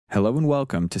Hello and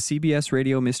welcome to CBS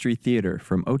Radio Mystery Theater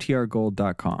from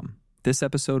OTRGold.com. This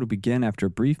episode will begin after a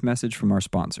brief message from our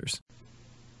sponsors.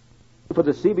 For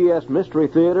the CBS Mystery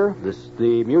Theater,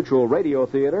 the Mutual Radio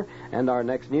Theater, and our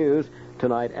next news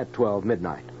tonight at 12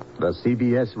 midnight. The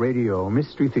CBS Radio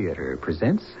Mystery Theater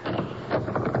presents...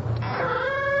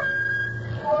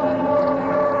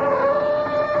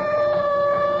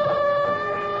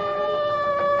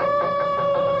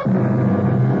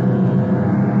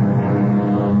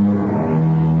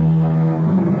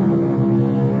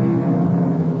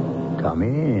 Come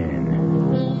in.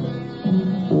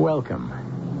 Welcome.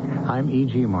 I'm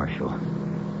E.G. Marshall.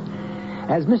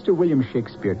 As Mr. William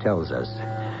Shakespeare tells us,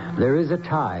 there is a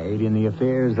tide in the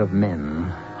affairs of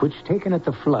men which, taken at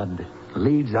the flood,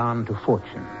 leads on to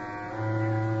fortune.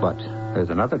 But there's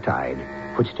another tide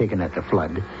which, taken at the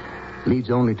flood, leads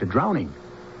only to drowning.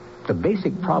 The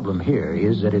basic problem here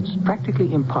is that it's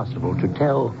practically impossible to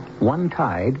tell one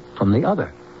tide from the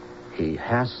other. He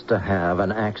has to have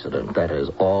an accident. That is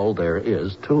all there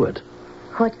is to it.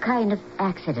 What kind of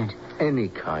accident? Any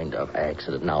kind of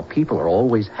accident. Now, people are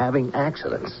always having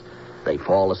accidents. They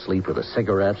fall asleep with a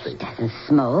cigarette. He doesn't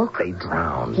smoke. They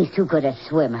drown. He's too good a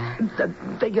swimmer.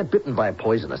 They get bitten by a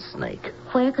poisonous snake.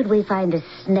 Where could we find a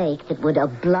snake that would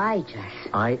oblige us?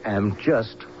 I am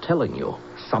just telling you,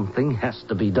 something has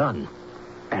to be done.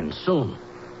 And soon.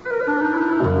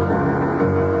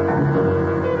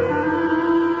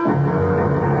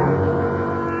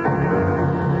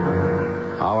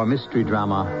 Our mystery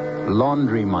drama,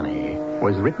 Laundry Money,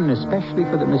 was written especially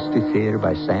for the Mystery Theater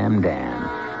by Sam Dan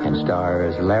and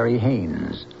stars Larry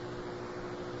Haynes.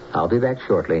 I'll be back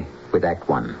shortly with Act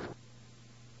One.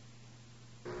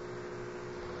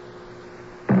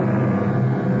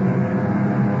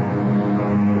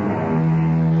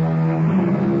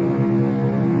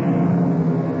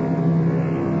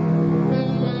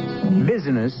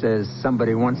 Business, as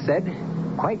somebody once said,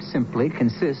 quite simply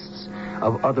consists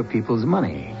of other people's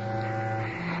money.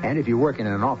 And if you work in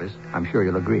an office, I'm sure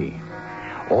you'll agree.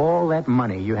 All that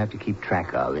money you have to keep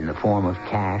track of in the form of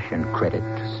cash and credit,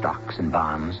 stocks and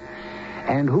bonds.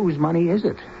 And whose money is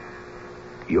it?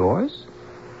 Yours?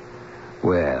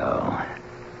 Well,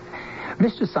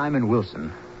 Mr. Simon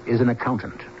Wilson is an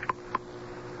accountant.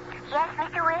 Yes,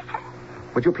 Mr. Wilson?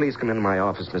 Would you please come into my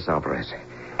office, Miss Alvarez?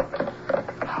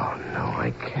 Oh, no,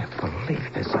 I can't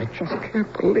believe this. I just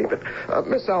can't believe it.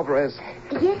 Miss Alvarez.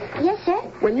 Yes, sir?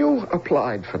 When you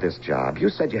applied for this job, you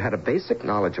said you had a basic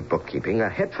knowledge of bookkeeping, a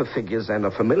head for figures, and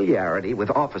a familiarity with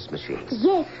office machines.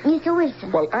 Yes, Mr. Wilson.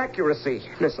 Well, accuracy,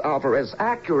 Miss Alvarez,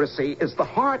 accuracy is the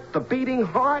heart, the beating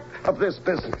heart of this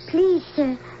business. Please,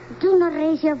 sir, do not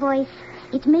raise your voice.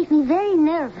 It makes me very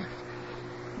nervous.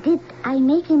 Did I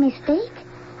make a mistake?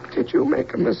 Did you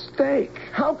make a mistake?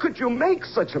 How could you make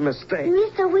such a mistake?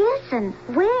 Mr. Wilson,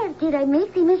 where did I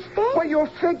make the mistake? Well, your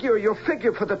figure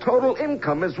for the total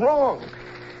income is wrong.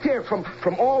 Here, from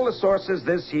all the sources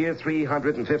this year,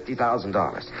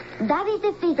 $350,000. That is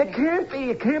the figure. It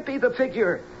can't be the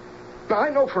figure. Now, I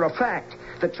know for a fact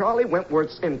that Charlie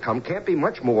Wentworth's income can't be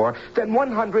much more than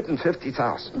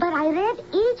 $150,000. But I read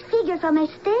each figure from a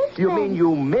statement. You mean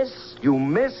you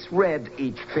misread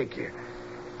each figure?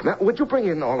 Now, would you bring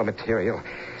in all the material?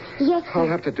 Yes, sir. I'll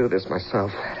have to do this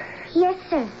myself. Yes,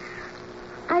 sir.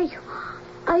 Are you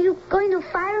going to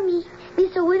fire me,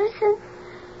 Mr. Wilson?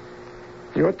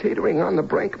 You're teetering on the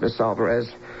brink, Miss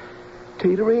Alvarez.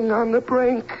 Teetering on the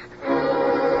brink.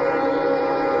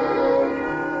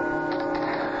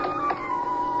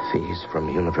 Fees from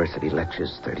university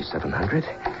lectures, $3,700.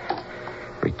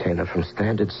 Retainer from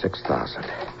standard, $6,000.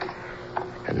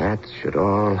 And that should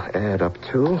all add up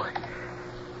to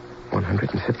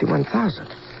 $151,000,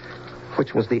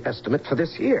 which was the estimate for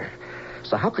this year.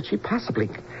 So how could she possibly...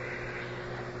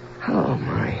 Oh,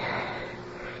 my.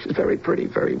 She's very pretty,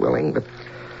 very willing, but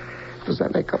does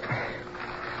that make up...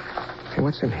 Hey,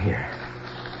 what's in here?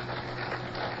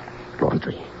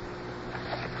 Laundry.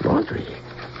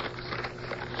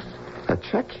 A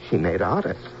check he made out,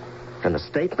 and a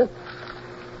statement.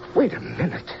 Wait a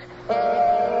minute.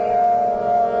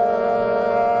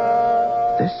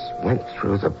 This went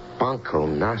through the Banco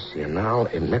Nacional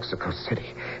in Mexico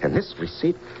City. And this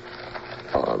receipt...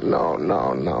 Oh, no.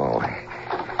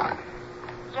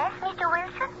 Yes, Mr.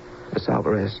 Wilson? Miss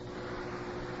Alvarez,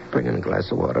 bring in a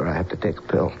glass of water. I have to take a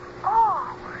pill.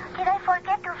 Oh, did I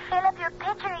forget to fill up your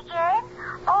pitcher again?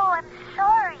 Oh, I'm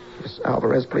sorry. Miss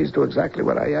Alvarez, please do exactly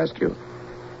what I asked you.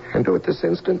 And do it this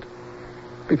instant.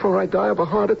 Before I die of a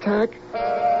heart attack.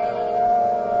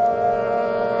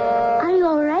 Are you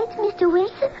all right, Mr.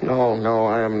 Wilson? No,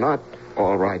 I am not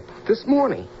all right. This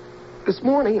morning, This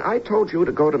morning, I told you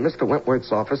to go to Mr.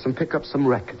 Wentworth's office and pick up some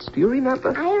records. Do you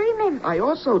remember? I remember. I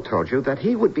also told you that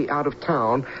he would be out of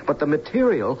town, but the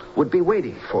material would be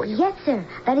waiting for you. Yes, sir.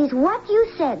 That is what you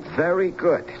said. Very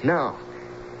good. Now,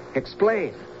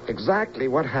 explain exactly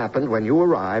what happened when you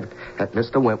arrived at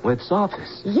Mr. Wentworth's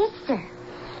office. Yes, sir.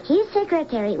 His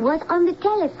secretary was on the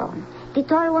telephone. The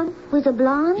tall one with the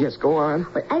blonde? Yes, go on.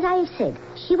 Well, as I have said,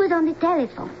 she was on the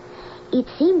telephone. It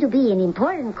seemed to be an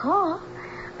important call.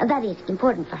 That is,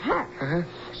 important for her. Uh-huh.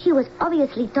 She was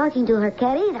obviously talking to her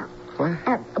querido.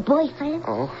 What? A boyfriend.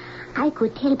 Oh. I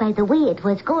could tell by the way it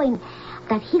was going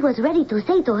that he was ready to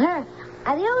say to her,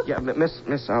 adios. Yeah,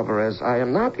 Miss Alvarez, I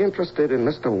am not interested in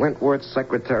Mr. Wentworth's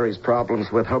secretary's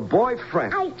problems with her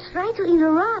boyfriend. I tried to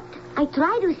interrupt. I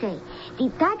tried to say, the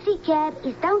taxi cab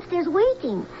is downstairs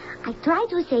waiting. I tried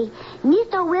to say,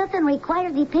 Mr. Wilson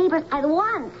requires the papers at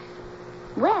once.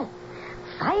 Well,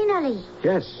 finally.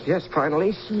 Yes,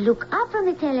 finally. She looked up from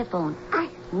the telephone.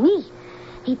 Me.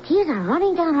 The tears are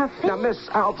running down her face. Now, Miss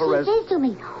Alvarez. She says to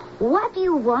me, what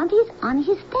you want is on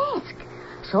his desk.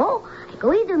 So, I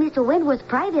go into Mr. Wentworth's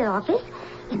private office,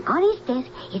 and on his desk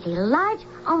is a large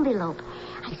envelope.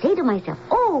 I say to myself,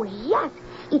 oh, yes,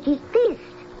 it is this.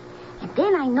 And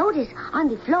then I notice on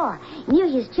the floor, near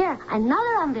his chair,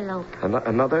 another envelope.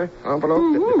 Another envelope?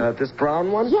 Mm-hmm. This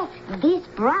brown one? Yes, this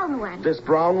brown one. This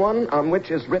brown one on which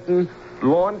is written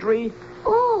laundry?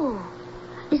 Oh,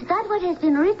 is that what has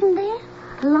been written there?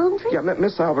 Laundry? Yeah,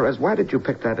 Miss Alvarez, why did you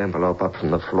pick that envelope up from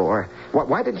the floor?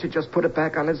 Why didn't you just put it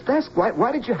back on his desk?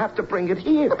 Why did you have to bring it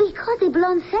here? Because the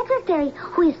blonde secretary,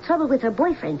 who is trouble with her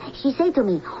boyfriend, she said to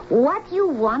me, what you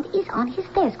want is on his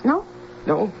desk, no?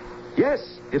 No?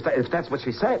 Yes, if that's what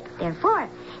she said. Therefore,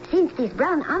 since this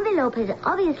brown envelope has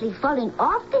obviously fallen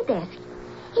off the desk,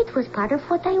 it was part of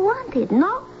what I wanted,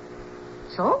 no?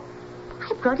 So,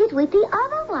 I brought it with the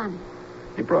other one.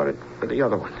 You brought it with the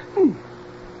other one?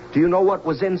 Do you know what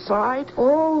was inside?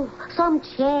 Oh, some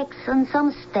checks and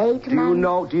some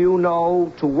statements. Do you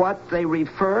know to what they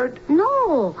referred?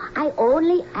 No, I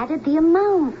only added the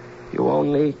amount. You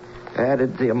only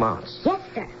added the amounts? Yes,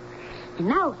 sir. And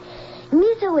now,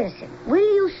 Mr. Wilson, will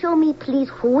you show me, please,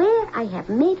 where I have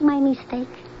made my mistake?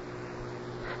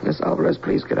 Miss Alvarez,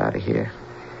 please get out of here.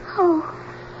 Oh,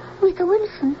 Mr.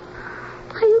 Wilson,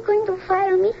 are you going to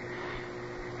fire me?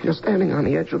 You're standing on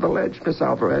the edge of the ledge, Miss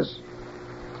Alvarez.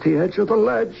 The edge of the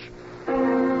ledge.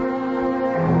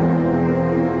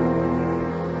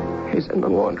 He's in the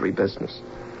laundry business.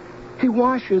 He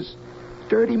washes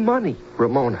dirty money,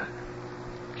 Ramona.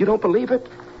 You don't believe it?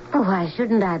 Oh, why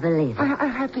shouldn't I believe it? I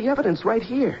have the evidence right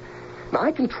here. Now,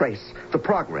 I can trace the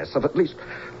progress of at least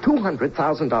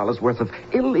 $200,000 worth of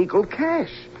illegal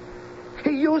cash.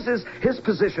 He uses his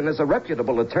position as a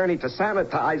reputable attorney to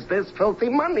sanitize this filthy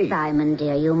money. Simon,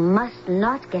 dear, you must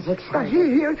not get Now,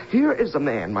 excited. here is a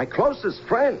man, my closest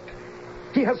friend.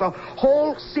 He has a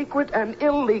whole secret and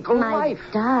illegal My life.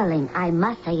 darling, I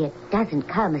must say it doesn't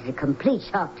come as a complete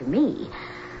shock to me.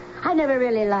 I never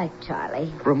really liked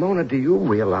Charlie. Ramona, do you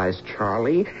realize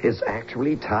Charlie is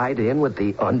actually tied in with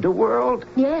the underworld?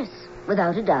 Yes,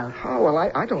 without a doubt. Oh, well,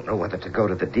 I don't know whether to go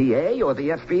to the DA or the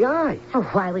FBI. Oh,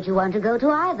 why would you want to go to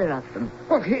either of them?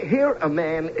 Well, here a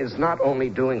man is not only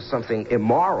doing something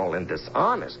immoral and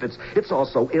dishonest, it's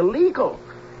also illegal.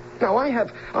 Now, I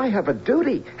have a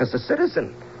duty as a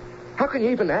citizen. How can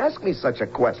you even ask me such a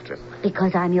question?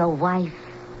 Because I'm your wife,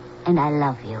 and I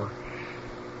love you.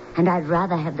 And I'd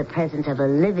rather have the presence of a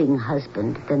living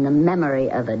husband than the memory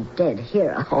of a dead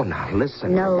hero. Oh, now,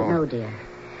 listen. No, Ramona. no, dear.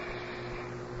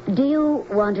 Do you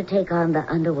want to take on the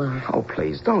underworld? Oh,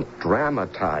 please, don't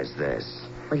dramatize this.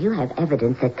 Well, you have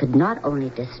evidence that could not only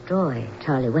destroy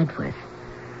Charlie Wentworth,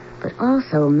 but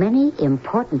also many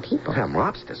important people. Now,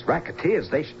 mobsters, racketeers,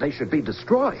 they should be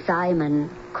destroyed. Simon,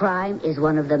 crime is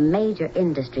one of the major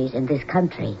industries in this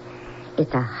country.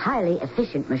 It's a highly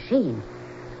efficient machine.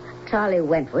 Charlie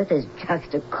Wentworth is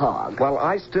just a cog. Well,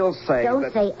 I still say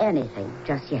Don't say anything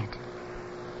just yet.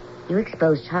 You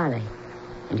expose Charlie,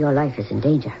 and your life is in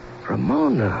danger.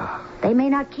 Ramona. They may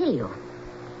not kill you.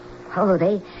 Oh,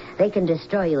 they can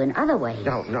destroy you in other ways.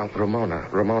 No,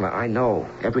 Ramona, I know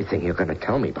everything you're going to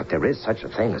tell me, but there is such a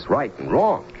thing as right and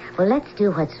wrong. Well, let's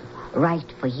do what's right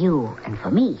for you and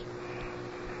for me.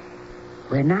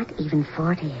 We're not even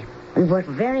 40. We've worked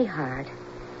very hard.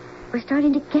 We're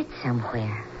starting to get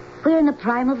somewhere. We're in the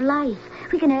prime of life.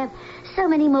 We can have so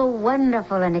many more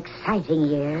wonderful and exciting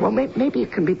years. Well, maybe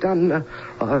it can be done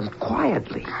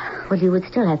quietly. Well, you would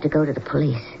still have to go to the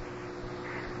police.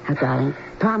 Now, darling,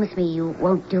 promise me you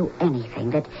won't do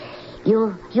anything, that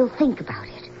you'll think about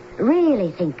it.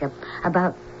 Really think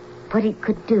about what it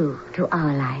could do to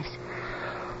our lives.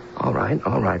 All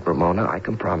right, Ramona. I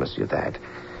can promise you that.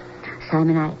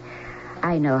 Simon,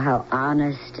 I know how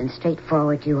honest and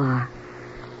straightforward you are.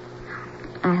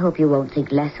 I hope you won't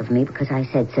think less of me because I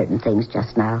said certain things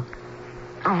just now.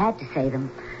 I had to say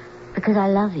them because I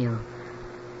love you.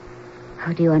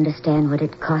 Oh, do you understand what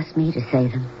it cost me to say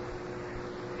them?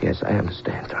 Yes, I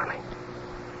understand, darling.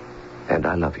 And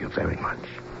I love you very much.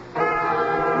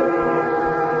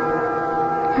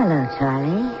 Hello,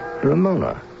 Charlie.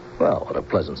 Ramona. Well, what a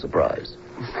pleasant surprise.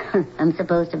 I'm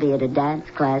supposed to be at a dance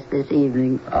class this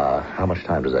evening. How much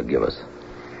time does that give us?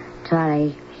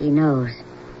 Charlie, he knows.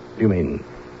 You mean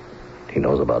he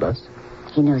knows about us?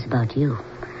 He knows about you.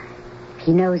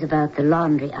 He knows about the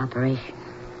laundry operation.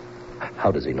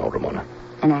 How does he know, Ramona?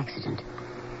 An accident.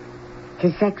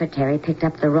 His secretary picked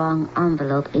up the wrong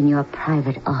envelope in your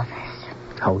private office.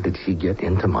 How did she get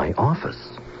into my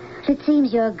office? It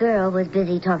seems your girl was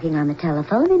busy talking on the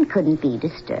telephone and couldn't be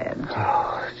disturbed.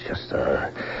 Oh, it's just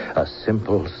a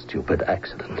simple, stupid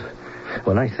accident.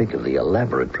 When I think of the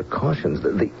elaborate precautions,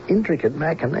 the intricate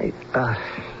machinations...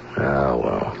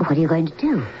 well. What are you going to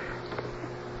do?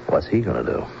 What's he going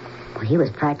to do? Well, he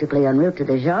was practically en route to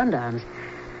the gendarmes,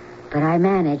 but I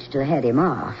managed to head him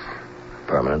off.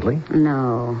 Permanently?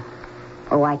 No.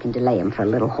 Oh, I can delay him for a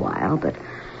little while, but...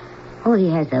 Oh,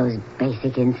 he has those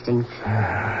basic instincts.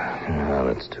 Well,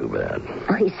 that's too bad.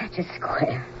 Oh, he's such a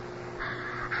square.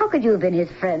 How could you have been his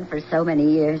friend for so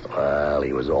many years? Well,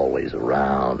 he was always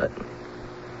around.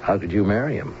 How could you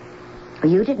marry him?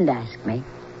 Well, you didn't ask me.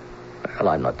 Well,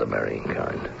 I'm not the marrying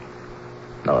kind.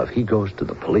 Now, if he goes to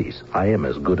the police, I am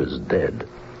as good as dead.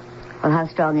 Well, how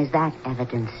strong is that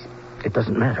evidence? It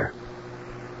doesn't matter.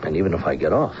 And even if I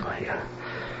get off,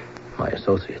 my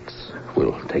associates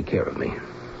will take care of me.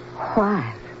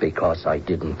 Why? Because I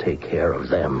didn't take care of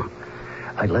them.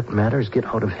 I let matters get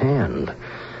out of hand.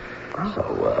 Oh.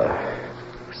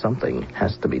 So, something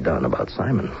has to be done about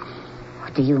Simon.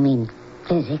 What do you mean,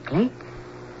 physically?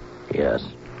 Yes.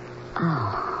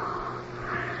 Oh.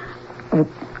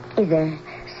 Is there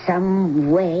some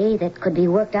way that could be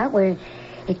worked out where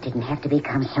it didn't have to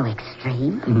become so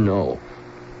extreme? No.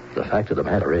 The fact of the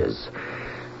matter is,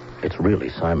 it's really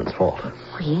Simon's fault.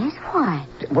 Oh, yes? Why?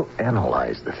 Well,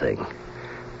 analyze the thing.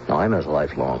 Now, I'm his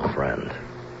lifelong friend.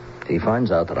 He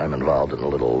finds out that I'm involved in a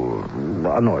little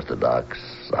unorthodox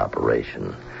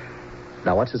operation.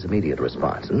 Now, what's his immediate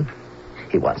response?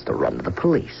 He wants to run to the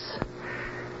police.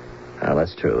 Now,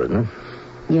 that's true, isn't it?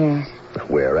 Yes.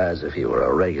 Whereas if he were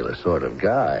a regular sort of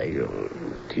guy,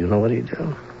 do you know what he'd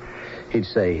do? He'd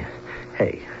say,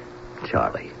 "Hey,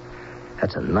 Charlie,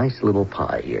 that's a nice little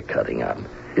pie you're cutting up.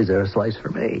 Is there a slice for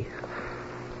me?"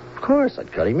 Of course,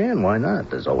 I'd cut him in. Why not?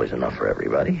 There's always enough for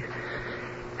everybody.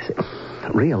 See,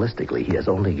 realistically, he has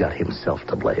only got himself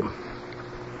to blame.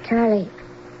 Charlie,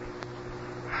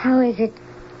 how is it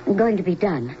going to be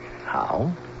done?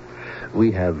 How?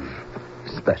 We have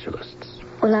specialists.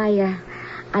 Well,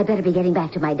 I better be getting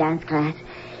back to my dance class.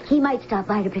 He might stop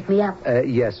by to pick me up.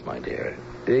 Yes, my dear.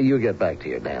 You get back to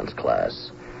your dance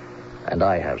class. And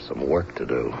I have some work to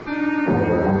do.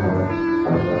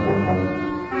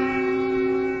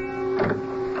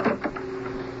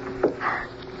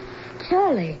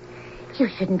 Charlie, you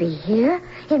shouldn't be here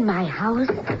in my house.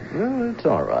 Well, it's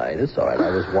all right. It's all right. I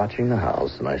was watching the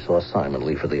house, and I saw Simon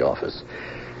leave for the office.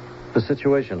 The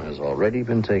situation has already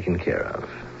been taken care of.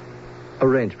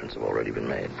 Arrangements have already been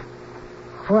made.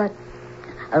 What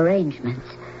arrangements?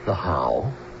 The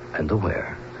how and the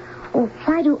where. Oh,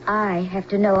 why do I have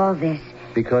to know all this?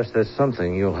 Because there's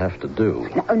something you'll have to do.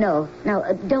 No.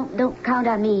 Don't count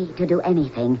on me to do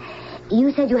anything.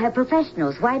 You said you have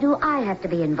professionals. Why do I have to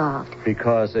be involved?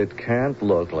 Because it can't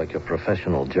look like a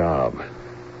professional job.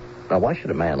 Now, why should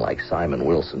a man like Simon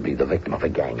Wilson be the victim of a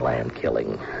gangland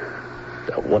killing?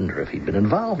 They'll wonder if he'd been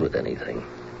involved with anything.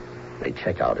 They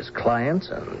check out his clients,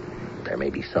 and there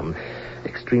may be some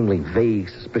extremely vague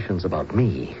suspicions about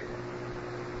me.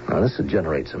 Now, this would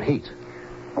generate some heat.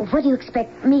 What do you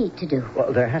expect me to do?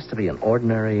 Well, there has to be an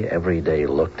ordinary, everyday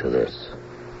look to this.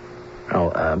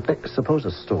 Now, suppose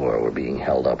a store were being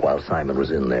held up while Simon was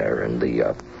in there, and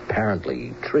the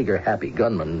apparently trigger-happy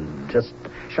gunman just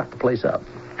shot the place up.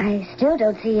 I still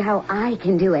don't see how I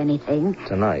can do anything.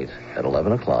 Tonight, at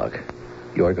 11 o'clock,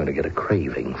 you're going to get a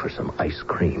craving for some ice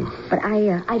cream. But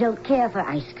I don't care for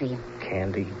ice cream.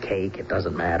 Candy, cake, it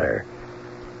doesn't matter.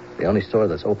 The only store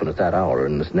that's open at that hour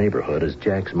in this neighborhood is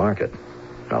Jack's Market.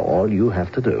 Now, all you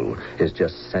have to do is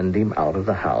just send him out of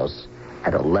the house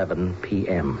at 11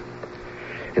 p.m.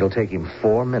 It'll take him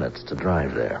 4 minutes to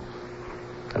drive there.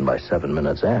 And by 7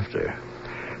 minutes after,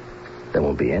 there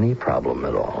won't be any problem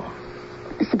at all.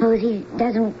 Suppose he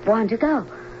doesn't want to go.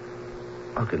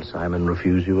 How can Simon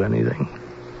refuse you anything?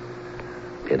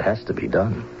 It has to be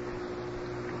done.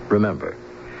 Remember,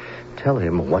 tell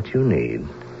him what you need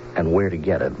and where to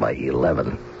get it by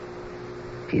 11.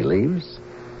 He leaves,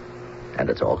 and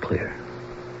it's all clear.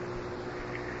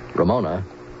 Ramona,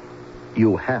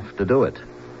 you have to do it.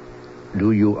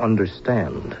 Do you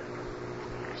understand?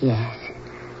 Yes.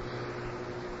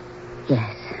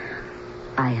 Yes,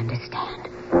 I understand.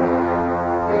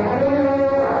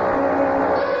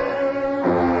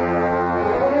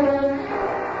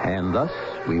 And thus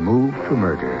we move to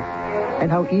murder. And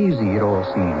how easy it all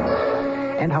seems.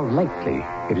 And how lightly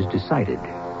it is decided.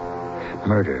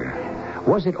 Murder.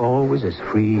 Was it always as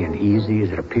free and easy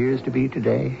as it appears to be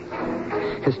today?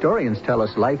 Historians tell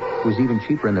us life was even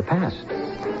cheaper in the past.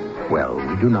 Well,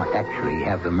 we do not actually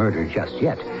have the murder just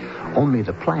yet. Only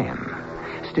the plan.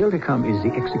 Still to come is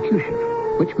the execution,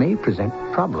 which may present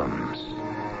problems.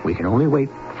 We can only wait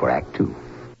for Act 2.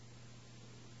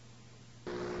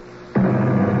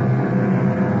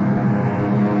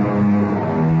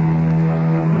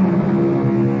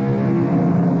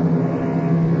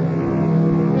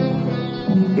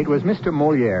 It was Mr.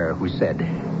 Molière who said,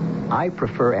 "I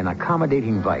prefer an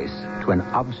accommodating vice to an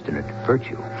obstinate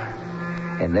virtue."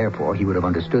 And therefore he would have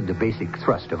understood the basic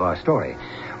thrust of our story.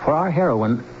 For our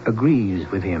heroine agrees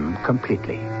with him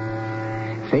completely.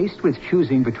 Faced with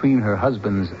choosing between her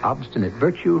husband's obstinate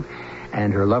virtue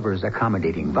and her lover's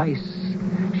accommodating vice,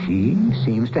 she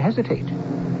seems to hesitate.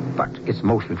 But it's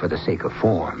mostly for the sake of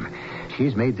form.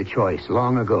 She's made the choice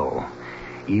long ago,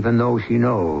 even though she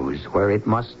knows where it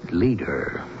must lead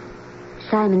her.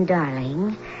 Simon,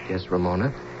 darling. Yes,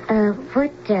 Ramona?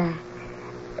 What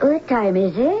time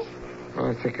is it? Well,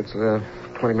 I think it's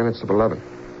 20 minutes of 11.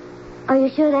 Are you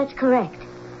sure that's correct?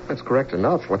 That's correct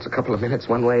enough. What's a couple of minutes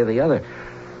one way or the other?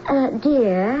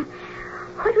 Dear,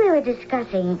 what we were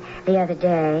discussing the other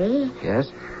day...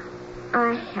 Yes?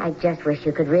 I just wish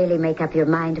you could really make up your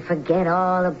mind to forget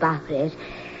all about it.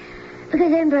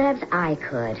 Because then perhaps I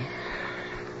could.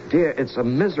 Dear, it's a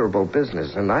miserable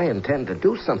business, and I intend to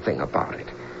do something about it.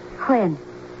 When?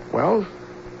 Well,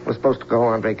 we're supposed to go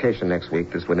on vacation next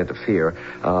week. This would interfere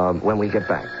when we get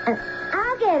back.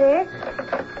 I'll get it.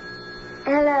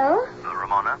 Hello?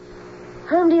 Ramona?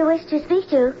 Whom do you wish to speak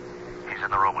to? He's in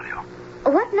the room with you.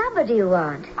 What number do you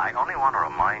want? I only want to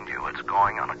remind you it's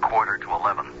going on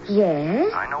 11:15.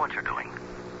 Yes? I know what you're doing.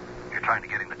 You're trying to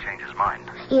get him to change his mind.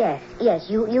 Yes,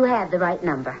 you have the right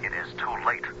number. It is too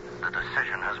late. The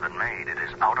decision has been made. It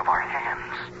is out of our hands.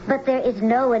 But there is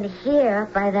no one here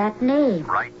by that name.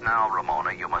 Right now,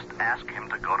 Ramona, you must ask him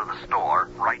to go to the store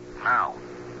right now.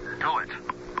 Do it.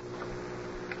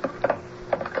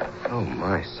 Oh,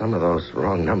 my. Some of those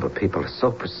wrong number people are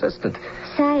so persistent.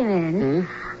 Simon,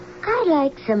 I'd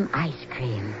like some ice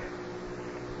cream.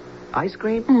 Ice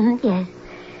cream? Mm-hmm, yes.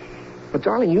 But,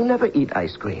 darling, you never eat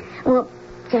ice cream. Well,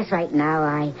 just right now,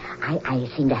 I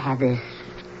seem to have this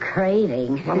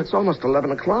craving. Well, it's almost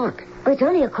 11 o'clock. Oh, it's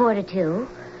only 1:45.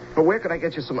 But where could I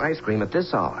get you some ice cream at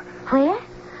this hour? Where?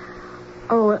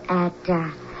 Oh, at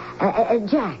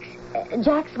Jack's.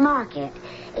 Jack's Market.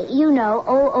 You know,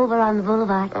 over on the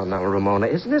boulevard. Oh, now, Ramona,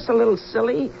 isn't this a little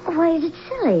silly? Why is it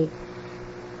silly?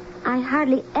 I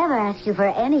hardly ever ask you for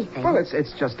anything. Well,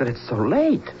 it's just that it's so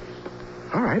late.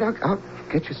 All right, I'll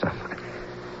get you some.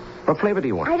 What flavor do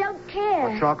you want? I don't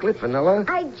care. Chocolate, vanilla?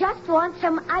 I just want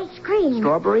some ice cream.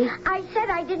 Strawberry? I said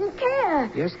I didn't care.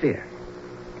 Yes, dear.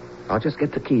 I'll just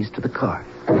get the keys to the car.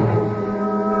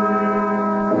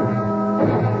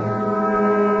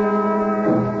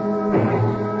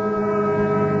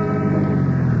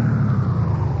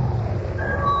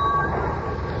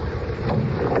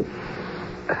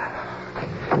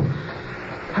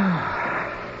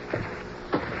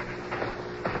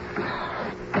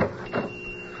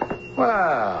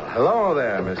 Well, hello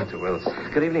there, Mr.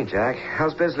 Wilson. Good evening, Jack.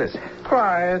 How's business?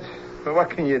 Quiet. But what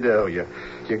can you do? You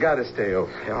got to stay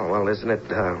open. Oh, well, isn't it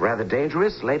rather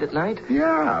dangerous late at night?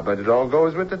 Yeah, but it all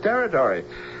goes with the territory.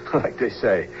 Like they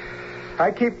say.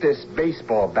 I keep this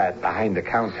baseball bat behind the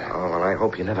counter. Oh, well, I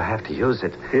hope you never have to use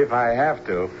it. If I have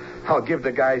to, I'll give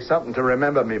the guy something to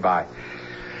remember me by.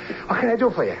 What can I do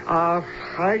for you?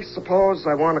 I suppose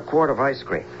I want a quart of ice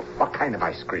cream. What kind of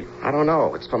ice cream? I don't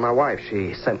know. It's for my wife.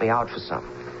 She sent me out for some.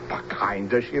 What kind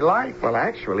does she like? Well,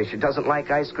 actually, she doesn't like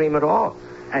ice cream at all.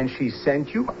 And she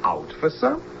sent you out for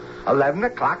some? 11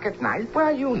 o'clock at night?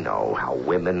 Well, you know how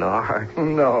women are.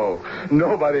 No,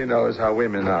 nobody knows how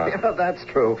women are. Yeah, that's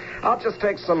true. I'll just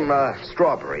take some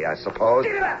strawberry, I suppose.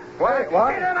 Get him out!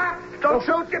 What? Get him out! Don't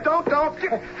shoot! Don't! His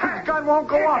gun won't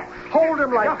go off. Hold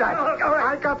him like that. All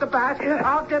right. I got the bat.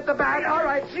 I'll get the bat. All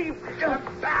right.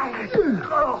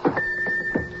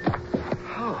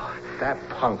 Oh. That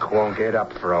punk won't get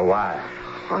up for a while.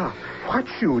 Oh. What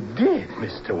you did,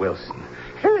 Mr. Wilson.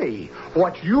 Hey,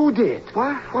 what you did.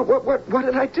 What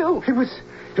did I do? It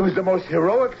was the most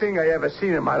heroic thing I ever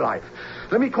seen in my life.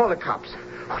 Let me call the cops.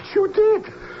 What you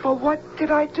did? Well, what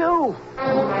did I do?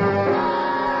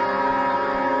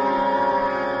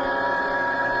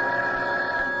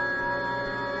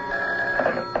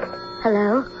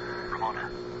 Hello? Ramona,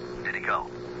 did he go?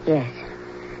 Yes.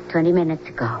 20 minutes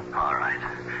ago. All right.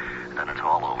 Then it's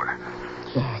all over.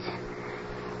 Yes.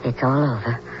 It's all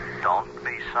over. Don't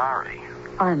be sorry.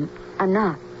 I'm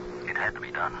not. It had to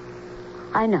be done.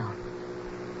 I know.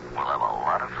 We'll have a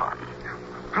lot of fun.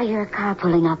 I hear a car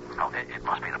pulling up. Oh, it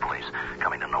must be the police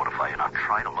coming to notify you. Now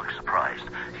try to look surprised.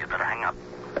 You better hang up.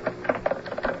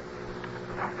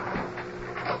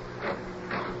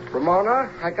 Ramona,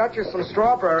 I got you some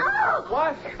strawberry. Oh!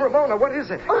 What? Ramona, what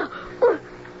is it? Well,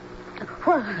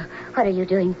 what are you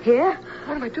doing here?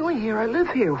 What am I doing here? I live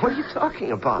here. What are you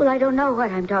talking about? Well, I don't know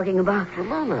what I'm talking about.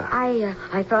 Ramona.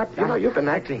 I thought... You know, you've been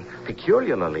acting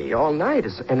peculiarly all night.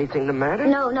 Is anything the matter?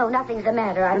 No, nothing's the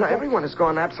matter. Everyone has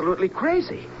gone absolutely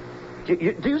crazy. Do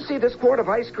you see this quart of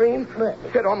ice cream? But...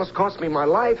 It almost cost me my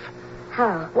life.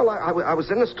 How? Well, I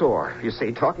was in the store, you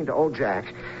see, talking to old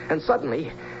Jack, and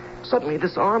suddenly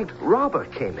this armed robber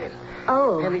came in.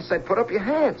 Oh. And he said, put up your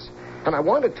hands. And I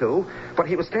wanted to, but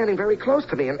he was standing very close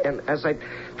to me, and as I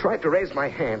tried to raise my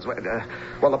hands,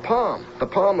 the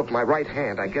palm of my right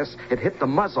hand, I guess it hit the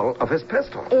muzzle of his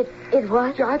pistol. It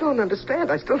what? Yeah, I don't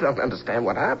understand. I still don't understand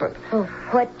what happened. Oh,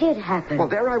 what did happen? Well,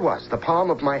 there I was. The palm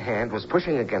of my hand was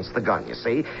pushing against the gun, you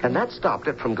see, and that stopped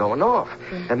it from going off.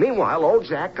 And meanwhile, old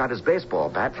Jack got his baseball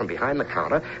bat from behind the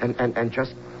counter and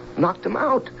just knocked him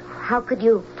out. How could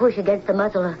you push against the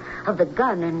muzzle of the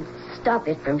gun and stop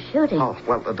it from shooting? Oh,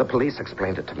 well, the police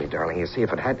explained it to me, darling. You see,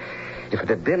 if it had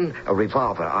been a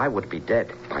revolver, I would be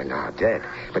dead by now, dead.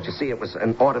 But you see, it was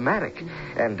an automatic.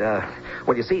 And,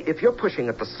 you see, if you're pushing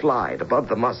at the slide above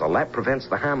the muzzle, that prevents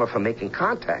the hammer from making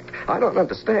contact. I don't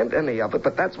understand any of it,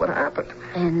 but that's what happened.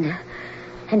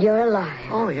 And you're alive?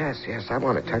 Oh, yes. I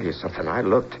want to tell you something. I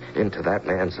looked into that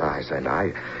man's eyes, and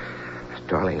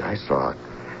darling, I saw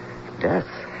death.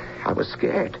 I was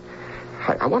scared.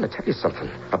 I want to tell you something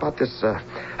about this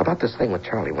thing with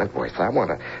Charlie Wentworth. I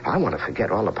want to forget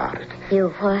all about it. You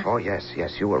what? Oh, yes,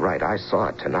 you were right. I saw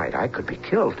it tonight. I could be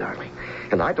killed, darling.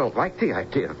 And I don't like the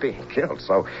idea of being killed.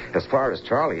 So, as far as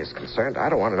Charlie is concerned, I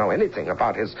don't want to know anything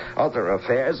about his other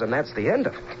affairs, and that's the end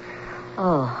of it.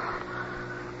 Oh.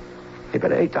 You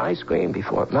better eat the ice cream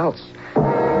before it melts.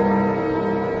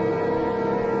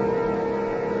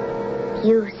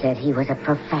 You said he was a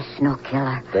professional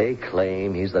killer. They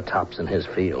claim he's the tops in his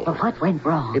field. But what went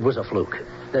wrong? It was a fluke.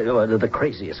 The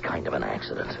craziest kind of an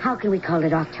accident. How can we call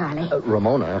it off, Charlie?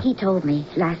 Ramona. He told me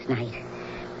last night.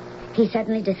 He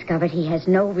suddenly discovered he has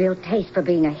no real taste for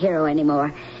being a hero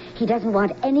anymore. He doesn't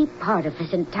want any part of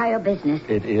this entire business.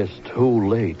 It is too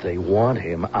late. They want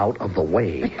him out of the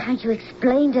way. But can't you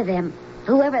explain to them,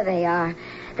 whoever they are,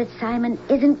 that Simon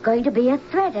isn't going to be a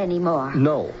threat anymore?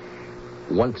 No.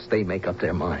 Once they make up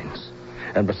their minds.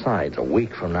 And besides, a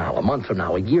week from now, a month from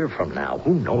now, a year from now,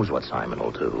 who knows what Simon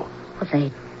will do? Well,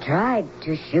 they tried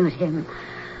to shoot him.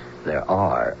 There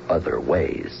are other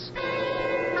ways.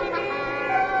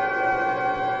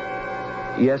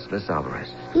 Yes, Miss Alvarez.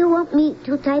 You want me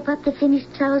to type up the finished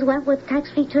Charles Wentworth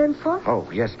tax return form? Oh,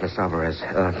 yes, Miss Alvarez.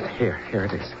 Here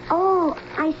it is. Oh,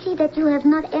 I see that you have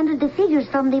not entered the figures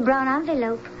from the brown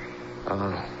envelope.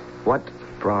 What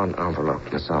brown envelope,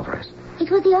 Miss Alvarez? It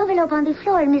was the envelope on the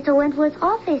floor in Mr. Wentworth's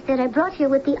office that I brought here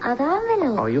with the other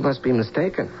envelope. Oh, you must be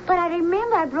mistaken. But I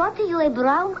remember I brought to you a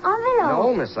brown envelope.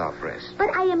 No, Miss Alvarez.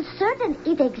 But I am certain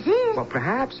it exists. Well,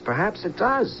 perhaps it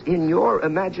does, in your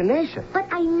imagination.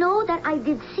 But I know that I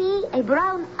did see a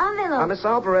brown envelope. Miss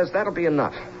Alvarez, that'll be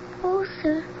enough. Oh,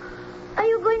 sir. Are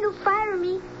you going to fire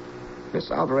me? Miss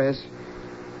Alvarez,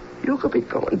 you could be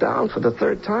going down for the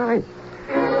third time.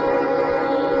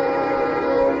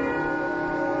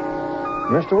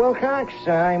 Mr. Wilcox,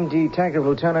 I'm Detective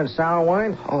Lieutenant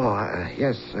Sourwine. Oh,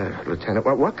 yes, Lieutenant.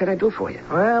 Well, what can I do for you?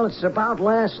 Well, it's about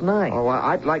last night. Oh,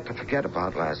 I'd like to forget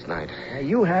about last night.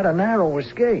 You had a narrow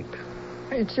escape.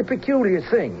 It's a peculiar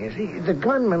thing. You see, the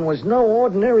gunman was no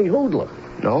ordinary hoodlum.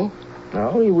 No?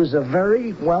 No, he was a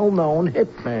very well-known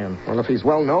hitman. Well, if he's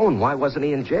well-known, why wasn't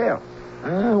he in jail?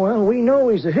 Well, we know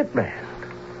he's a hitman,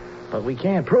 but we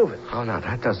can't prove it. Oh, no,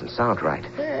 that doesn't sound right.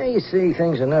 You see,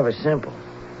 things are never simple.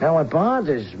 Now, what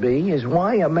bothers me is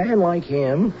why a man like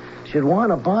him should want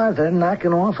to bother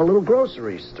knocking off a little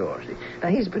grocery store. See, now,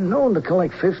 he's been known to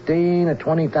collect $15,000 or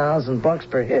 $20,000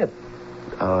 per hit.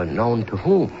 Known to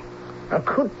whom?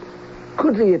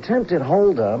 Could the attempted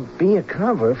holdup be a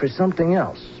cover for something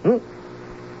else?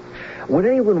 Would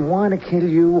anyone want to kill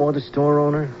you or the store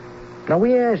owner? Now,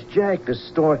 we asked Jack, the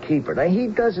storekeeper. Now, he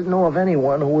doesn't know of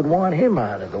anyone who would want him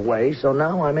out of the way, so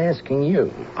now I'm asking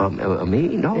you. Me?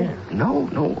 No. Yeah.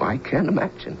 No, I can't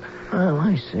imagine. Oh,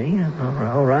 I see.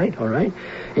 All right.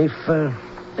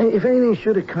 If anything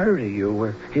should occur to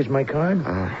you, here's my card.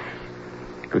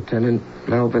 Lieutenant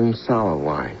Melvin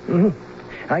Salowine.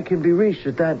 Mm-hmm. I can be reached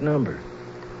at that number,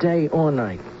 day or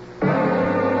night.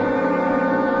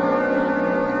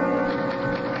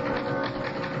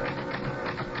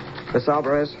 Miss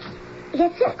Alvarez,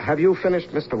 Yes, sir. have you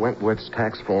finished Mr. Wentworth's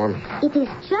tax form? It is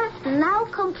just now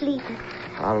completed.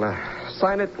 I'll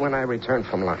sign it when I return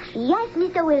from lunch. Yes,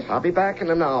 Mr. Wilson. I'll be back in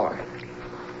an hour.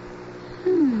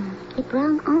 A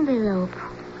brown envelope.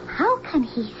 How can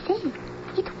he say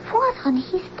it was on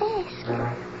his desk?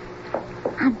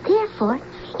 And therefore,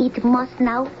 it must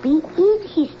now be in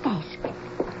his desk.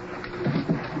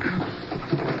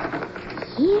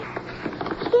 Here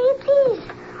it is.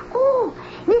 Oh,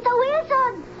 Mr.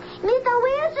 Wilson! Mr.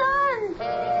 Wilson!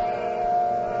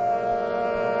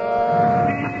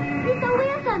 Mr.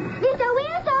 Wilson! Mr.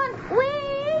 Wilson!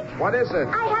 Wait! What is it?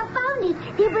 I have found it.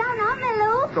 The brown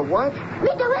envelope. The what?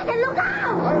 Mr. Wilson, look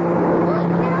out! What?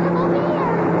 Get out of the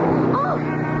mobile!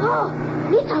 Oh,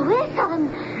 Mr. Wilson!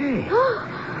 Hey. Oh.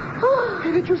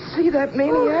 Hey, did you see that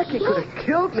maniac? He could yes. have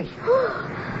killed me. Oh.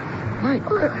 My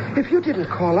God. If you didn't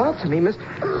call out to me, Miss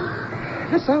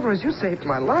Alvarez, you saved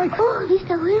my life. Oh,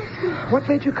 Mr. Wilson. What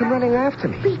made you come running after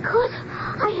me? Because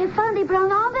I have found the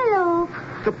brown envelope.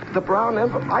 The brown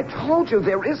envelope? I told you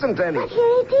there isn't any. But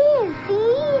here it is,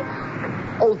 see?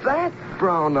 Oh, that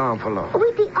brown envelope.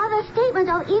 With the other statement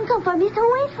of income for Mr.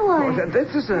 Oh, Wentworth.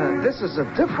 this is a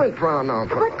different brown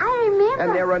envelope. But I remember.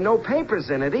 And there are no papers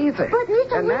in it either. But,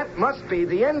 Mr. And that must be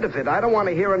the end of it. I don't want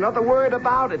to hear another word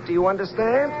about it. Do you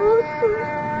understand? Oh, sir.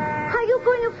 Are you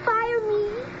going to fire me?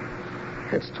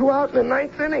 It's 2 out in the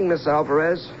 9th inning, Miss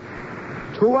Alvarez.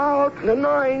 2 out in the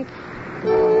 9th.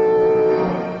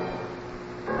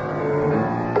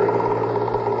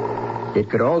 It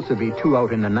could also be 2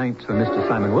 out in the 9th for Mr.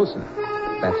 Simon Wilson.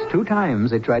 That's 2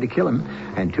 times they tried to kill him,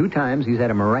 and 2 times he's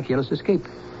had a miraculous escape.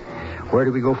 Where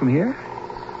do we go from here?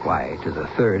 Why, to the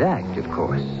 3rd act, of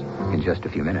course, in just a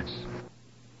few minutes.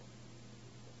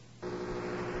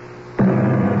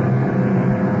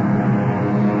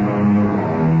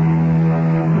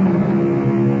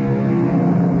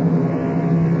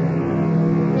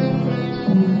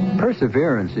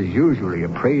 Perseverance is usually a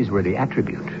praiseworthy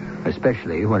attribute,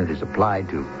 especially when it is applied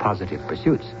to positive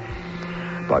pursuits.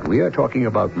 But we are talking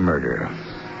about murder.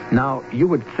 Now, you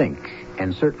would think,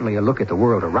 and certainly a look at the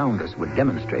world around us would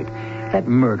demonstrate, that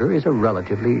murder is a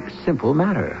relatively simple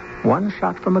matter. 1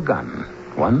 shot from a gun,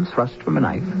 1 thrust from a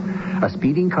knife, a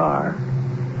speeding car.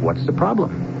 What's the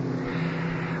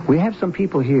problem? We have some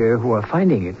people here who are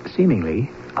finding it seemingly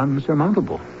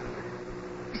unsurmountable.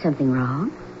 Something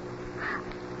wrong?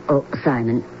 Oh,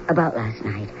 Simon, about last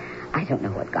night. I don't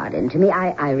know what got into me.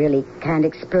 I really can't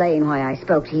explain why I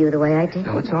spoke to you the way I did.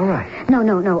 No, it's all right.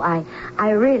 No.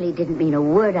 I really didn't mean a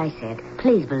word I said.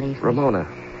 Please believe me. Ramona,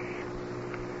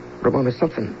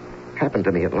 something happened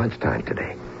to me at lunchtime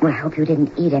today. Well, I hope you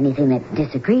didn't eat anything that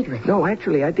disagreed with you. No,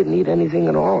 actually, I didn't eat anything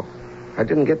at all. I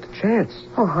didn't get the chance.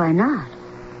 Oh, why not?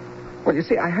 Well, you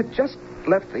see, I had just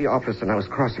left the office and I was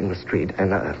crossing the street,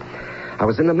 and I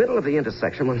was in the middle of the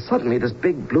intersection when suddenly this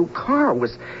big blue car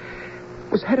was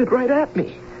headed right at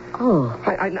me. Oh.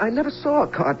 I never saw a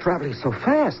car traveling so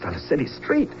fast on a city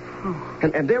street. Oh.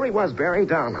 And there he was bearing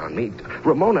down on me.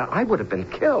 Ramona, I would have been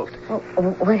killed. Oh,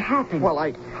 what happened? Well,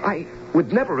 I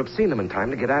would never have seen him in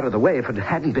time to get out of the way if it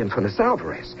hadn't been for Miss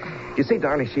Alvarez. You see,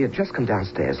 darling, she had just come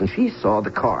downstairs, and she saw the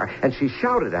car, and she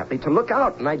shouted at me to look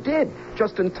out, and I did,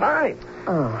 just in time.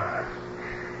 Oh.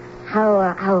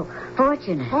 How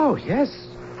fortunate. Oh, yes.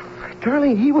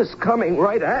 Darling, he was coming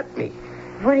right at me.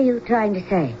 What are you trying to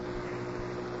say?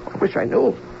 I wish I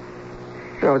knew.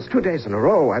 You know, it's 2 days in a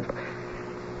row.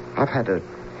 I've had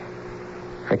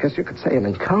I guess you could say, an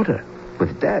encounter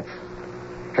with death.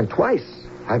 And twice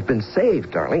I've been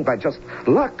saved, darling, by just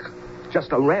luck.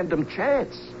 Just a random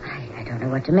chance. I don't know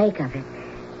what to make of it.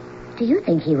 Do you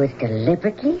think he was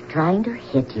deliberately trying to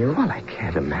hit you? Well, I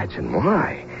can't imagine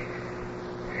why.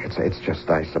 It's just,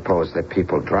 I suppose, that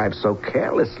people drive so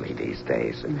carelessly these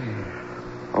days.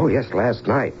 Oh, yes, last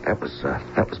night, that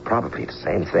was probably the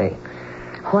same thing.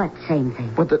 What same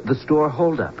thing? Well, the store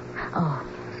holdup. Oh.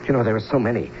 You know, there are so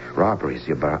many robberies.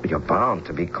 You're bound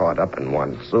to be caught up in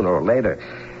one sooner or later.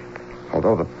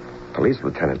 Although the police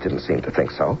lieutenant didn't seem to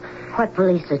think so. What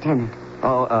police lieutenant?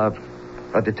 Oh,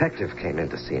 A detective came in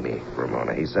to see me,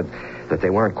 Ramona. He said that they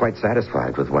weren't quite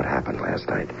satisfied with what happened last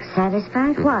night.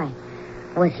 Satisfied? Why?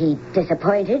 Was he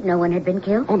disappointed no one had been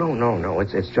killed? Oh, no.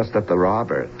 It's just that the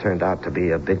robber turned out to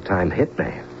be a big-time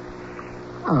hitman.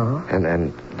 Oh.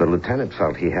 And the lieutenant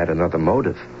felt he had another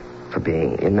motive for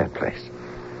being in that place.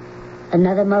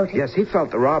 Another motive? Yes, he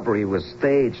felt the robbery was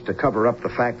staged to cover up the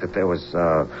fact that there was,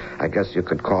 I guess you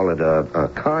could call it a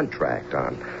contract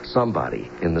on somebody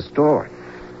in the store.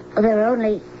 Well, there were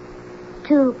only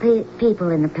two people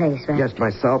in the place, right? Yes,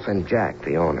 myself and Jack,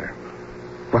 the owner.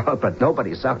 Well, but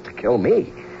nobody's out to kill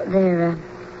me. There's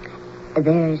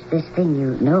this thing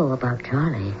you know about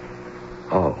Charlie.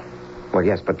 Oh. Well,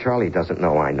 yes, but Charlie doesn't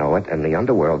know I know it, and the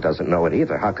underworld doesn't know it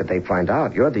either. How could they find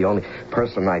out? You're the only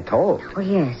person I told. Oh,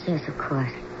 yes, of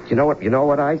course. You know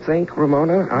what I think,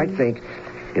 Ramona? I think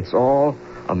it's all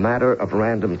a matter of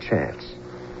random chance.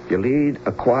 You lead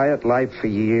a quiet life for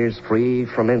years, free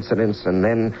from incidents, and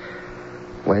then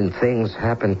when things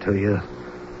happen to you,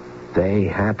 they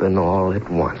happen all at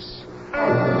once.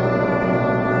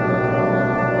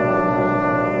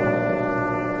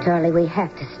 Charlie, we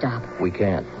have to stop. We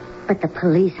can't. But the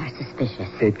police are suspicious.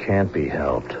 It can't be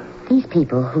helped. These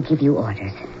people who give you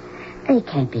orders, they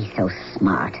can't be so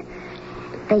smart.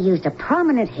 They used a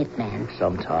prominent hitman.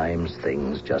 Sometimes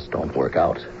things just don't work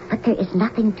out. But there is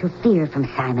nothing to fear from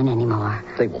Simon anymore.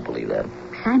 They won't believe that.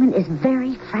 Simon is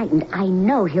very frightened. I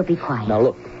know he'll be quiet. Now,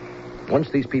 look.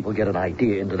 Once these people get an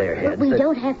idea into their heads... But we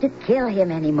don't have to kill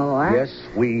him anymore. Yes,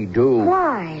 we do.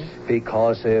 Why?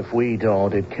 Because if we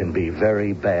don't, it can be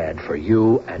very bad for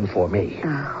you and for me.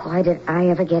 Oh, why did I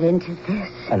ever get into this?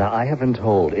 And I have been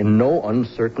told, in no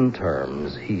uncertain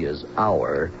terms, he is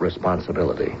our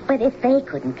responsibility. But if they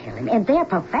couldn't kill him, and they're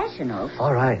professionals...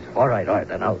 All right.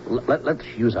 Now, let's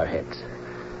use our heads.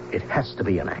 It has to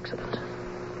be an accident.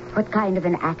 What kind of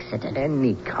an accident?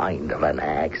 Any kind of an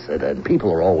accident.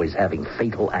 People are always having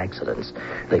fatal accidents.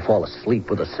 They fall asleep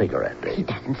with a cigarette. He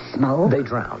doesn't smoke. They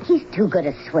drown. He's too good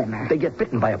a swimmer. They get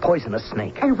bitten by a poisonous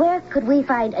snake. And where could we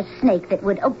find a snake that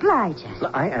would oblige us?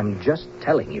 I am just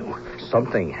telling you,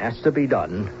 something has to be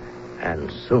done, and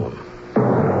soon.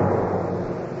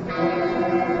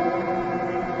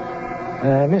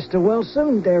 Mr.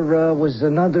 Wilson, there was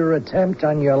another attempt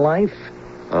on your life.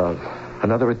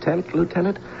 Another attempt,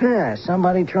 Lieutenant? Yeah,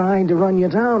 somebody trying to run you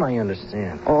down, I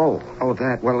understand. Oh,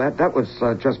 that. Well, that was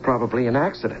just probably an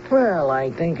accident. Well, I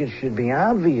think it should be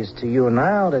obvious to you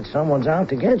now that someone's out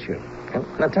to get you.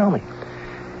 Now, tell me,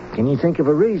 can you think of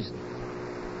a reason?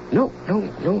 No.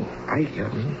 I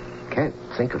can't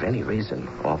think of any reason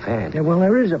offhand. Yeah, well,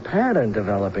 there is a pattern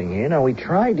developing here. Now, we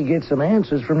tried to get some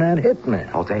answers from that hitman.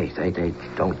 Oh, they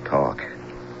don't talk,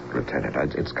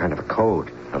 Lieutenant. It's kind of a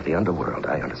code of the underworld,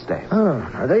 I understand. Oh,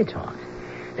 now they talk.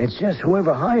 It's just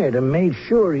whoever hired him made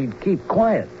sure he'd keep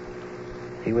quiet.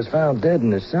 He was found dead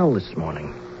in his cell this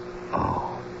morning.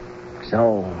 Oh.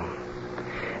 So,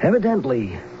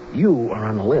 evidently, you are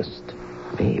on the list.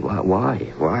 Me?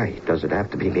 Why? Why? Does it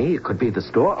have to be me? It could be the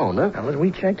store owner. Now,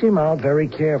 we checked him out very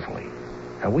carefully.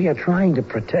 Now, we are trying to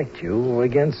protect you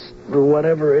against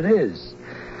whatever it is.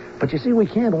 But you see, we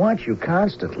can't watch you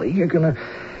constantly. You're gonna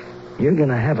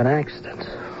have an accident.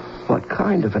 What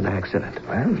kind of an accident?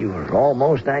 Well, you were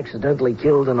almost accidentally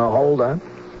killed in a holdup.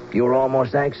 You were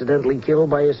almost accidentally killed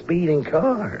by a speeding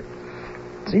car.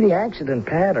 See, the accident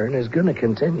pattern is going to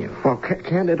continue. Well,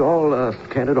 can't it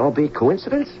all be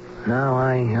coincidence? No,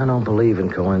 I don't believe in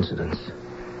coincidence.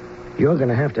 You're going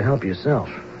to have to help yourself.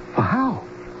 Well, how?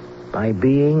 By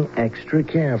being extra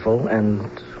careful and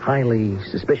highly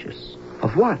suspicious.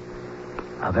 Of what?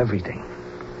 Of everything.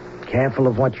 Careful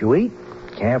of what you eat.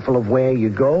 Careful of where you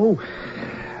go.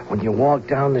 When you walk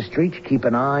down the street, you keep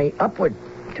an eye upward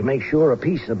to make sure a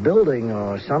piece of building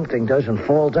or something doesn't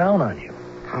fall down on you.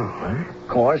 Oh. Of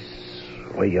course,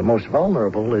 where you're most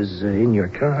vulnerable is in your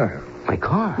car. My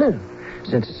car? Yeah.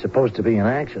 Since it's supposed to be an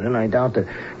accident, I doubt that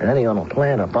anyone will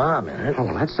plant a bomb in it. Oh,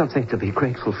 well, that's something to be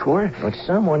grateful for. But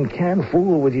someone can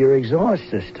fool with your exhaust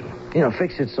system.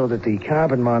 Fix it so that the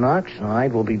carbon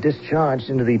monoxide will be discharged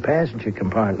into the passenger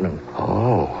compartment.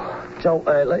 Oh. So,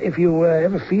 if you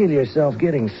ever feel yourself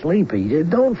getting sleepy,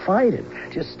 don't fight it.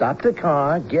 Just stop the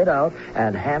car, get out,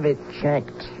 and have it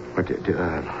checked. But,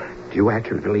 do you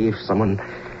actually believe someone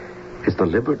is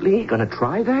deliberately going to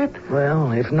try that?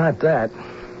 Well, if not that,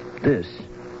 this.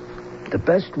 The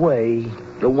best way,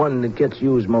 the one that gets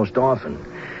used most often,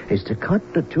 is to cut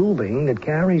the tubing that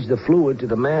carries the fluid to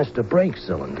the master brake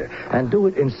cylinder and do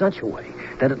it in such a way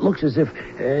that it looks as if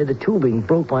the tubing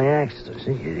broke by accident.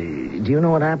 Do you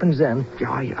know what happens then?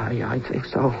 Yeah, I think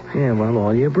so. Yeah, well,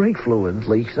 all your brake fluid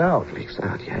leaks out. Leaks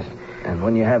out, yes. And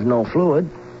when you have no fluid,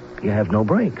 You have no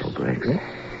brakes. No brakes.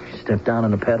 Yeah. You step down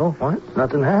on the pedal, what?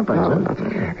 Nothing happens, No, huh?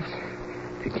 nothing happens.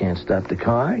 You can't stop the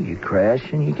car, you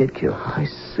crash, and you get killed. I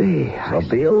see. So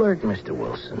be alert, Mr.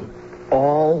 Wilson.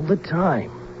 All the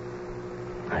time.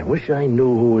 I wish I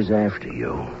knew who was after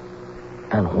you.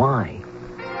 And why.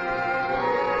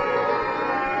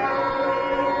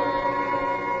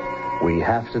 We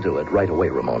have to do it right away,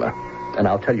 Ramona. And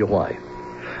I'll tell you why.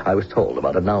 I was told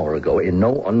about an hour ago in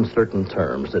no uncertain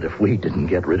terms that if we didn't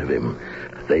get rid of him,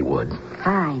 they would.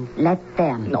 Fine. Let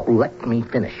them. No, let me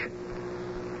finish.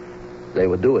 They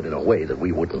would do it in a way that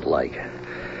we wouldn't like.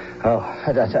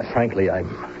 Frankly, I'm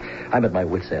at my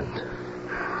wit's end.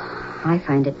 I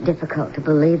find it difficult to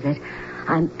believe that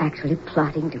I'm actually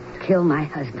plotting to kill my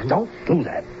husband. Don't do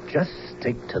that. Just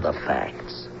stick to the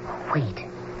facts. Wait.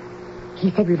 He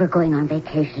said we were going on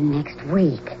vacation next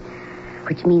week,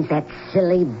 which means that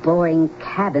silly, boring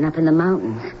cabin up in the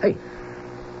mountains. Hey,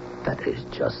 that is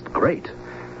just great.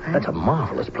 That's a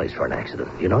marvelous place for an accident.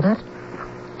 You know that?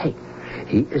 Hey,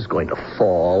 he is going to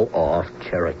fall off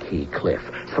Cherokee Cliff,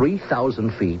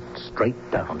 3,000 feet straight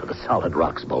down to the solid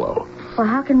rocks below. Well,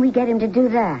 how can we get him to do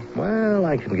that? Well,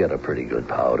 I can get a pretty good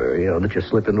powder, that you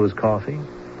slip into his coffee.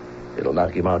 It'll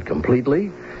knock him out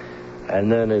completely. And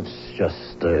then it's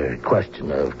just a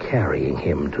question of carrying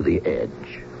him to the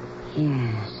edge.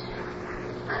 Yes.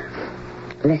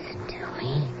 Listen to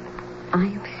me. I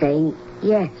am saying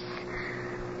yes.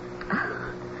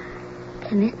 Oh,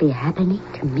 can this be happening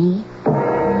to me?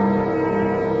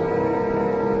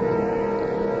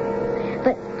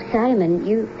 But, Simon,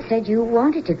 you said you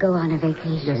wanted to go on a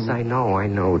vacation. Yes, I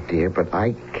know, dear, but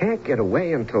I can't get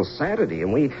away until Saturday,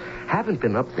 and we haven't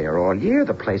been up there all year.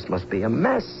 The place must be a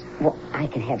mess. Well, I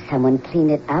can have someone clean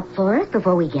it up for us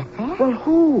before we get there. Well,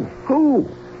 who?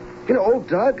 Old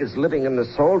Doug is living in the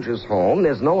soldier's home.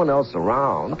 There's no one else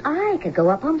around. I could go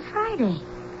up on Friday.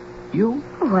 You?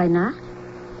 Why not?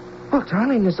 Well,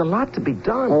 darling, there's a lot to be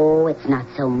done. Oh, it's not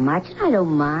so much. I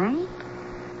don't mind.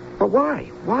 But why?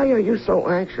 Why are you so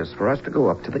anxious for us to go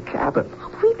up to the cabin?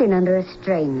 We've been under a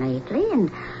strain lately,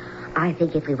 and I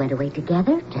think if we went away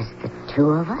together, just the two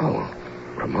of us. Oh,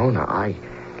 Ramona, I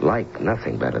like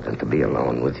nothing better than to be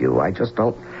alone with you. I just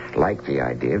don't like the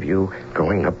idea of you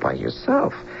going up by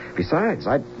yourself. Besides,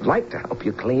 I'd like to help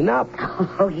you clean up.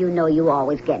 Oh, you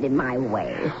always get in my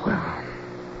way. Well,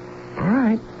 all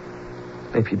right.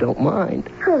 If you don't mind.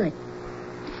 Good.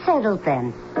 Settled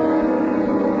then.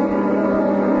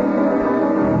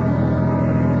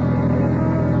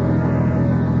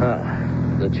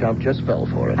 The chump just fell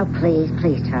for it. Oh, please,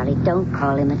 Charlie, don't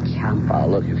call him a chump.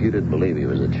 Look, if you didn't believe he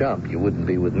was a chump, you wouldn't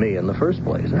be with me in the first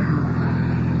place,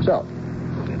 huh? So,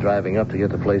 you're driving up to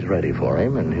get the place ready for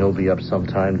him, and he'll be up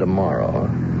sometime tomorrow,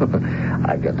 huh?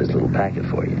 I've got this little packet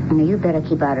for you. You better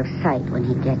keep out of sight when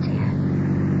he gets here.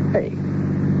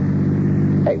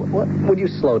 Hey, what? Would you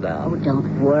slow down? Oh,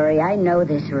 don't worry. I know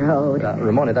this road.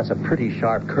 Ramona, that's a pretty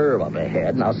sharp curve up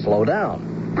ahead. Now slow down.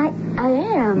 I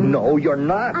am. No, you're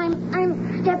not. I'm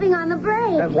stepping on the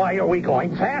brake. Then why are we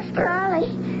going faster? Charlie,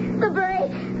 the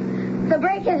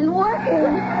brake isn't working.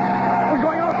 We're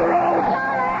going off the road.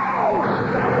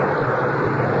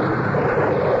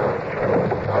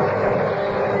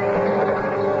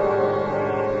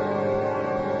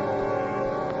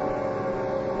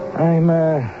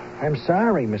 I'm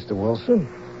sorry, Mr. Wilson.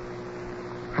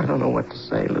 I don't know what to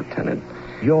say, Lieutenant.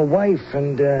 Your wife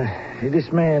and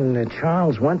this man,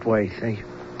 Charles Wentworth, they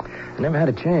never had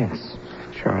a chance.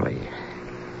 Charlie.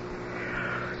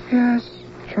 Yes,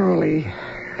 Charlie.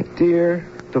 A dear,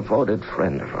 devoted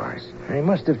friend of ours. They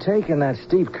must have taken that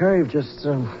steep curve just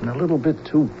a little bit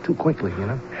too quickly,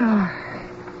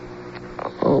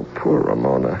 Oh, poor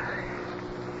Ramona.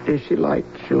 She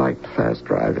liked fast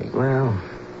driving. Well,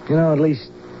 at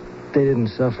least they didn't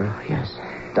suffer. Yes.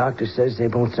 Doctor says they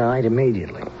both died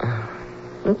immediately.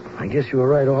 I guess you were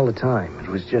right all the time. It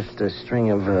was just a string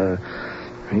of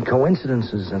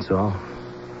coincidences, that's all.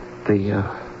 The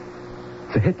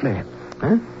hitman.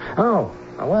 Huh? Oh,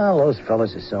 well, those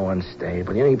fellas are so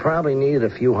unstable. He probably needed a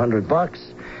few $100,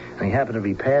 and he happened to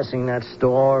be passing that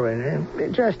store,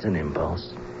 and just an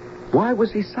impulse. Why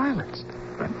was he silenced?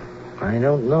 I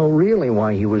don't know really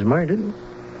why he was murdered.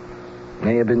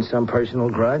 May have been some personal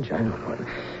grudge. I don't know.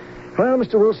 Well,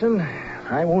 Mr. Wilson,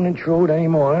 I won't intrude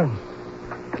anymore.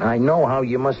 I know how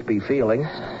you must be feeling.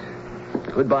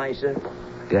 Goodbye, sir.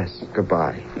 Yes,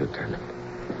 goodbye, Lieutenant.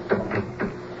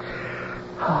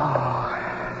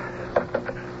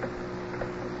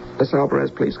 Miss Alvarez,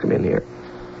 please come in here.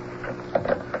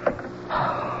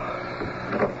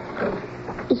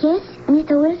 Yes,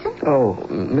 Mr. Wilson? Oh,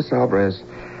 Miss Alvarez,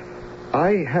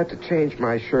 I had to change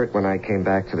my shirt when I came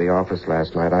back to the office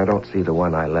last night. I don't see the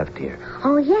one I left here.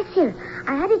 Oh, yes, sir.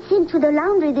 I had it sent to the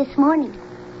laundry this morning.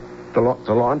 The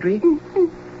laundry? Mm-hmm.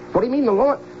 What do you mean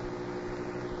the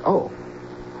Oh,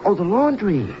 the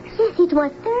laundry. Yes, it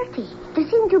was dirty. There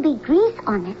seemed to be grease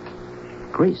on it.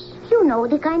 Grease? You know,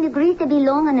 the kind of grease that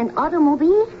belong on an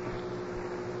automobile.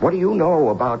 What do you know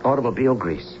about automobile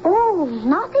grease? Oh,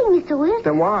 nothing, Mr. Wilson.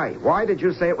 Then why? Why did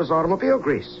you say it was automobile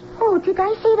grease? Oh, did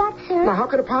I say that, sir? Now, how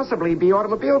could it possibly be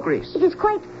automobile grease? It is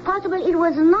quite possible it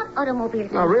was not automobile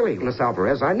grease. Now, really, Miss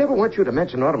Alvarez, I never want you to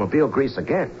mention automobile grease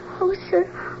again. Oh, sir,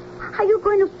 are you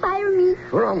going to fire me?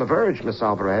 We're on the verge, Miss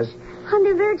Alvarez. On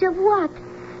the verge of what?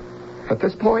 At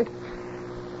this point,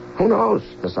 who knows,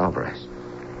 Miss Alvarez?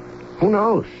 Who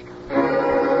knows?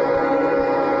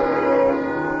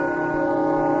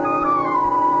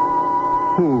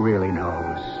 Who really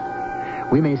knows?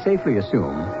 We may safely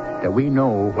assume that we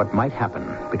know what might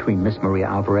happen between Miss Maria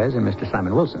Alvarez and Mr.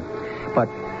 Simon Wilson. But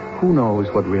who knows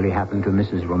what really happened to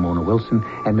Mrs. Ramona Wilson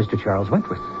and Mr. Charles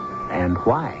Wentworth? And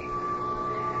why?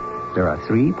 There are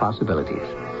 3 possibilities,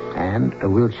 and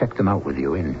we'll check them out with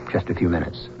you in just a few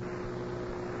minutes.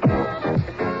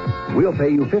 We'll pay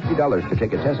you $50 to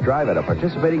take a test drive at a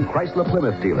participating Chrysler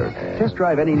Plymouth dealer. Test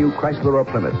drive any new Chrysler or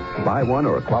Plymouth. Buy one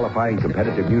or a qualifying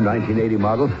competitive new 1980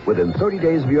 model within 30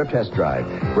 days of your test drive.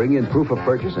 Bring in proof of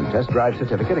purchase and test drive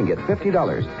certificate and get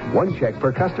 $50. One check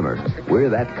per customer. We're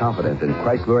that confident in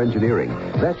Chrysler engineering.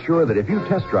 That's sure that if you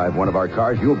test drive one of our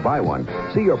cars, you'll buy one.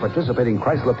 See your participating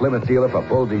Chrysler Plymouth dealer for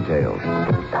full details.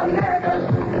 America's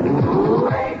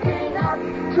waking up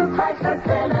to Chrysler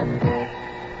Plymouth.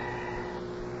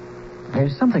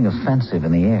 There's something offensive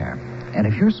in the air, and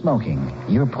if you're smoking,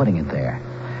 you're putting it there.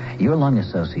 Your lung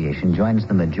association joins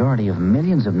the majority of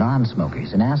millions of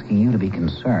non-smokers in asking you to be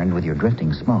concerned with your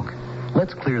drifting smoke.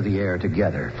 Let's clear the air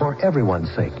together for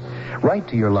everyone's sake. Write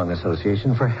to your lung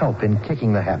association for help in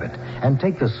kicking the habit and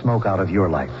take the smoke out of your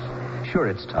life. Sure,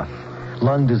 it's tough.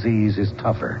 Lung disease is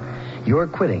tougher. Your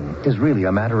quitting is really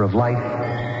a matter of life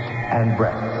and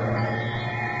breath.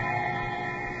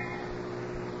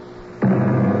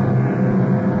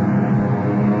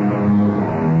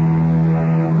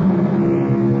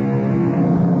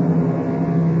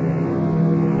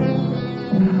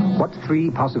 What 3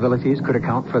 possibilities could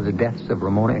account for the deaths of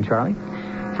Ramona and Charlie?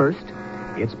 First,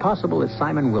 it's possible that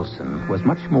Simon Wilson was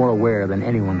much more aware than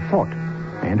anyone thought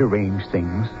and arranged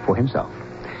things for himself.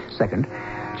 Second,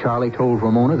 Charlie told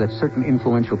Ramona that certain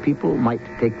influential people might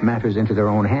take matters into their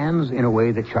own hands in a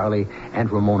way that Charlie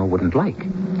and Ramona wouldn't like.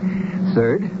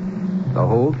 Third, the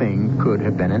whole thing could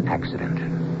have been an accident.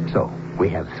 So, we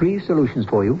have 3 solutions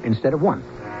for you instead of 1.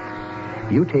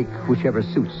 You take whichever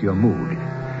suits your mood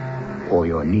or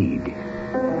your need.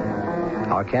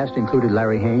 Our cast included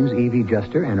Larry Haynes, Evie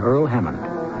Juster, and Earl Hammond.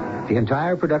 The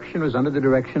entire production was under the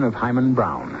direction of Hyman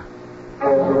Brown.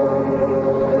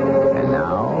 And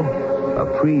now, a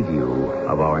preview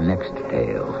of our next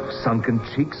tale. Sunken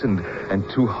cheeks and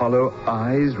 2 hollow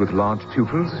eyes with large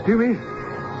pupils. You mean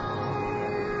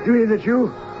that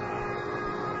you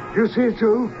see it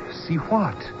too? See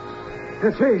what?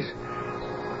 That face.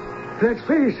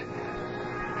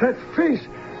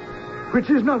 Which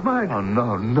is not mine. Oh,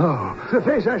 no. The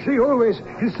face I see always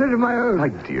instead of my own. My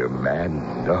dear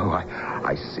man, no.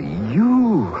 I see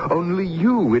you. Only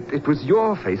you. It was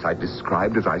your face I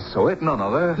described as I saw it, none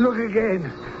other. Look again.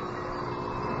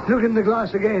 Look in the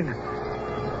glass again.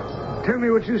 Tell me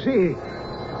what you see.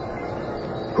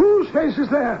 Whose face is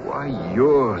there? Why,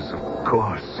 yours, of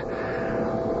course.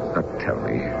 Now tell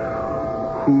me,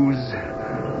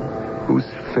 whose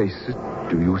face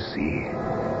do you see?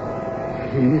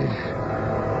 His.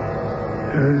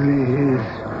 Only his.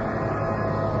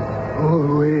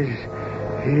 Always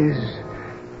his.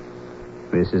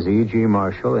 This is E.G.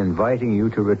 Marshall inviting you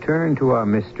to return to our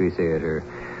Mystery Theater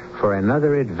for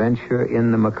another adventure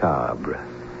in the macabre.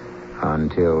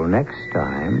 Until next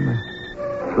time,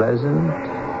 pleasant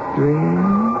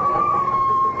dreams.